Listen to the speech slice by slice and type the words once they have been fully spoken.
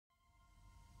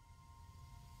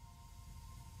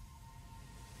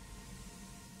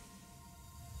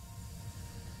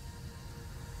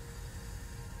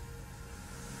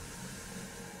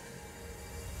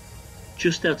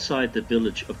Just outside the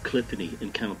village of Cliffany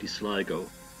in County Sligo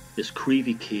is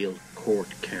Creeveykeel Court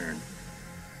Cairn.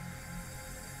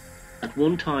 At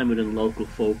one time within local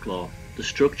folklore, the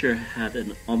structure had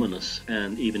an ominous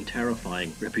and even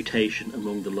terrifying reputation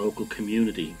among the local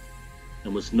community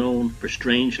and was known for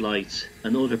strange lights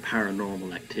and other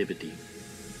paranormal activity.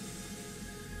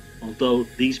 Although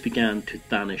these began to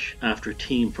vanish after a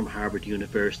team from Harvard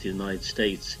University in the United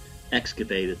States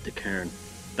excavated the cairn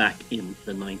back in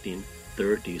the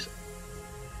 1930s.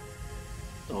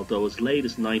 Although as late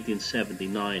as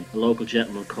 1979, a local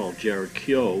gentleman called Gerard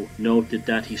Keogh noted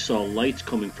that he saw lights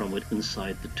coming from it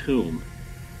inside the tomb.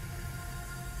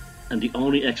 And the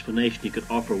only explanation he could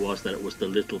offer was that it was the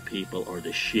little people or the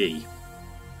Sidhe.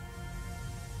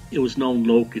 It was known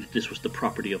locally that this was the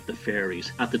property of the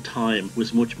fairies. At the time, it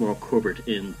was much more covered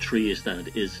in trees than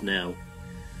it is now,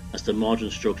 as the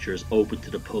modern structure is open to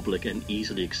the public and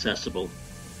easily accessible,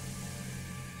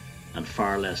 and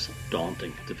far less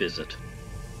daunting to visit.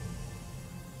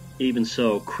 Even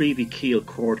so, Creeveykeel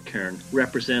Court Cairn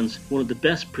represents one of the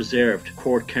best preserved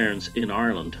court cairns in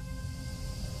Ireland.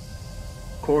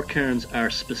 Court cairns are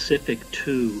specific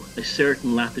to a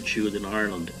certain latitude in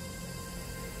Ireland.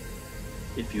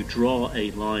 If you draw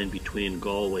a line between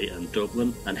Galway and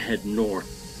Dublin and head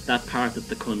north, that part of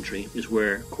the country is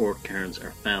where court cairns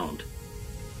are found.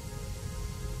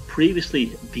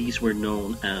 Previously, these were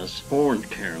known as horned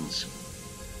cairns,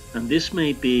 and this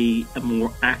may be a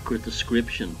more accurate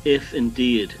description if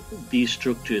indeed these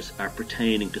structures are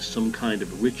pertaining to some kind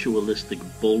of ritualistic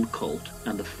bull cult,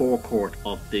 and the forecourt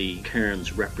of the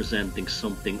cairns representing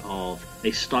something of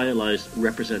a stylized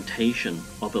representation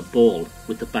of a bull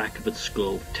with the back of its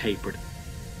skull tapered.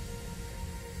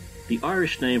 The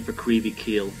Irish name for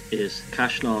Creeveykeel is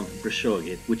Caslan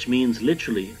Breshoge, which means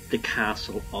literally the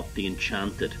castle of the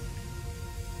enchanted.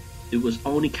 It was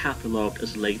only catalogued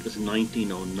as late as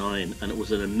 1909, and it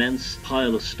was an immense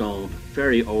pile of stone,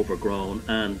 very overgrown,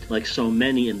 and like so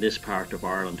many in this part of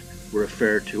Ireland, were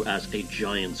referred to as a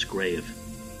giant's grave.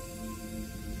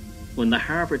 When the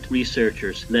Harvard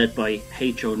researchers led by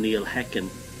H. O'Neill Hecken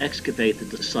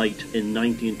excavated the site in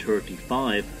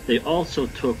 1935, they also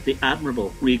took the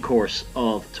admirable recourse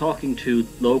of talking to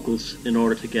locals in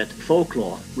order to get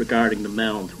folklore regarding the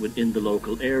mound within the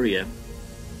local area.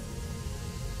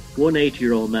 One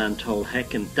 80-year-old man told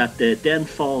Hecken that the then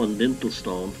fallen lintel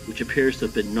stone, which appears to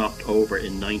have been knocked over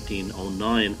in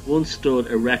 1909, once stood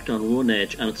erect on one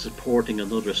edge and supporting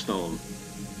another stone.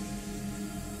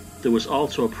 There was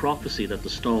also a prophecy that the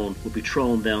stone would be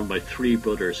thrown down by three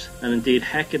brothers, and indeed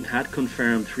Hecken had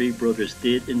confirmed three brothers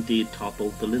did indeed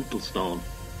topple the lintel stone.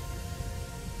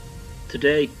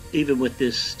 Today, even with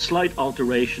this slight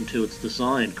alteration to its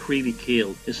design,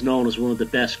 Creeveykeel is known as one of the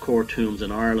best court tombs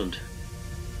in Ireland.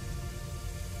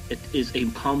 It is a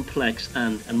complex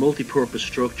and multi-purpose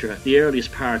structure, the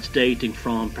earliest parts dating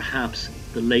from perhaps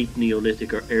the late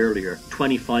Neolithic or earlier,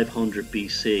 2500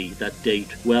 BC, that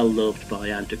date well loved by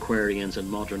antiquarians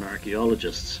and modern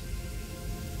archaeologists.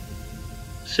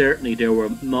 Certainly there were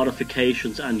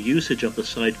modifications and usage of the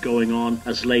site going on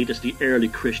as late as the early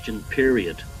Christian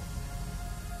period.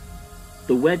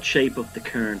 The wedge shape of the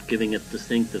cairn, giving it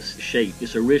distinctive shape,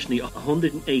 is originally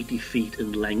 180 feet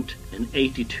in length and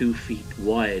 82 feet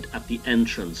wide at the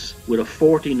entrance, with a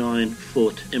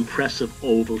 49-foot impressive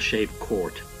oval-shaped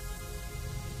court.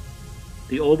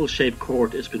 The oval-shaped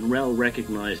court has been well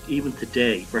recognised even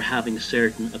today for having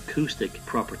certain acoustic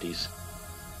properties.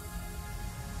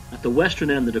 At the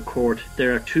western end of the court,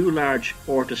 there are two large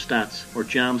orthostats or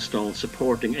jamstones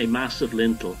supporting a massive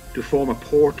lintel to form a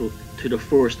portal to the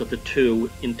first of the two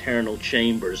internal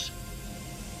chambers.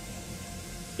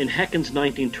 In Hecken's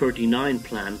 1939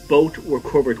 plan, both were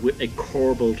covered with a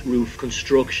corbelled roof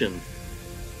construction.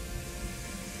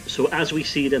 So as we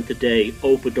see them today,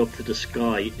 opened up to the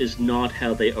sky, is not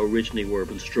how they originally were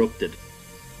constructed.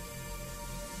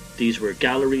 These were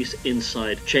galleries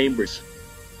inside chambers.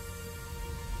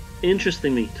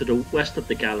 Interestingly, to the west of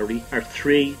the gallery are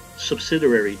three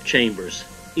subsidiary chambers,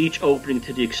 each opening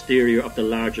to the exterior of the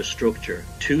larger structure,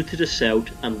 two to the south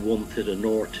and one to the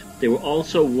north. They were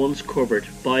also once covered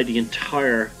by the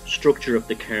entire structure of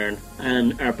the cairn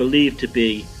and are believed to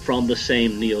be from the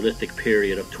same Neolithic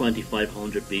period of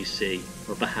 2500 BC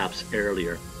or perhaps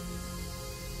earlier.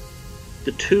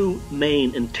 The two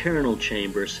main internal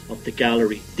chambers of the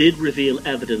gallery did reveal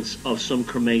evidence of some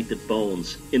cremated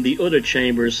bones. In the other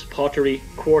chambers, pottery,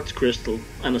 quartz crystal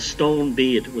and a stone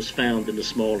bead was found in the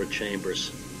smaller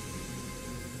chambers.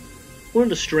 One of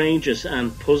the strangest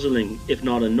and puzzling, if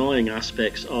not annoying,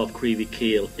 aspects of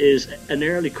Creeveykeel is an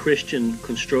early Christian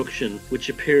construction which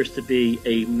appears to be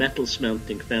a metal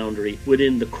smelting foundry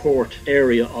within the court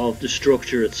area of the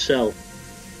structure itself.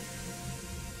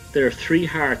 There are 3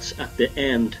 hearts at the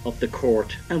end of the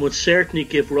court, and would certainly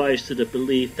give rise to the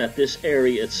belief that this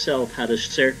area itself had a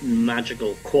certain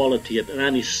magical quality, and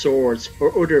any swords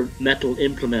or other metal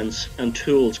implements and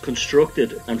tools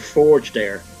constructed and forged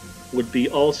there would be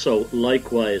also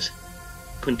likewise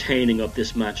containing of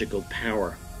this magical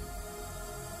power.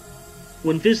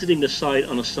 When visiting the site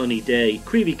on a sunny day,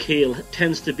 Creeveykeel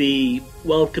tends to be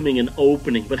welcoming and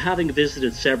opening, but having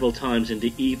visited several times in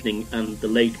the evening and the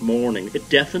late morning, it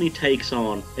definitely takes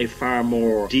on a far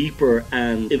more deeper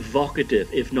and evocative,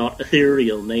 if not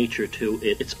ethereal nature to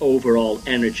it, its overall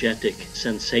energetic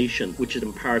sensation which it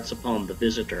imparts upon the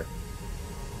visitor.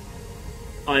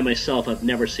 I myself have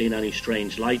never seen any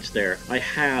strange lights there. I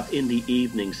have in the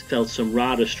evenings felt some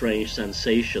rather strange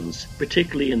sensations,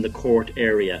 particularly in the court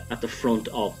area at the front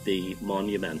of the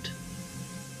monument.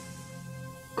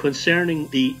 Concerning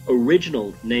the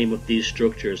original name of these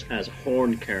structures as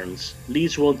horn cairns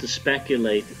leads one to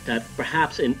speculate that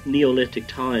perhaps in Neolithic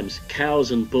times cows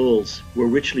and bulls were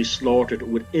ritually slaughtered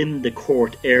within the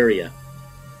court area,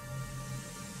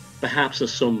 perhaps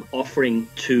as some offering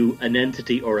to an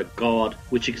entity or a god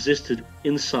which existed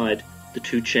inside the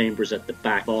 2 chambers at the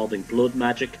back, involving blood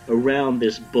magic around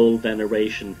this bull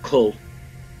veneration cult.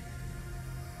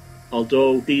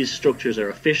 Although these structures are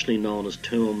officially known as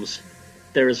tombs,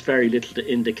 there is very little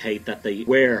to indicate that they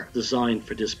were designed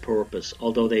for this purpose,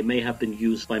 although they may have been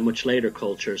used by much later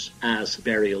cultures as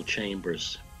burial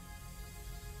chambers.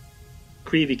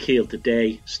 Creeveykeel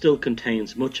today still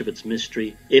contains much of its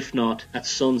mystery, if not at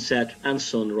sunset and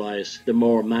sunrise, the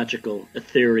more magical,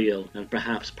 ethereal and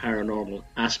perhaps paranormal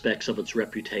aspects of its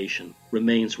reputation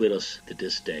remains with us to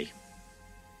this day.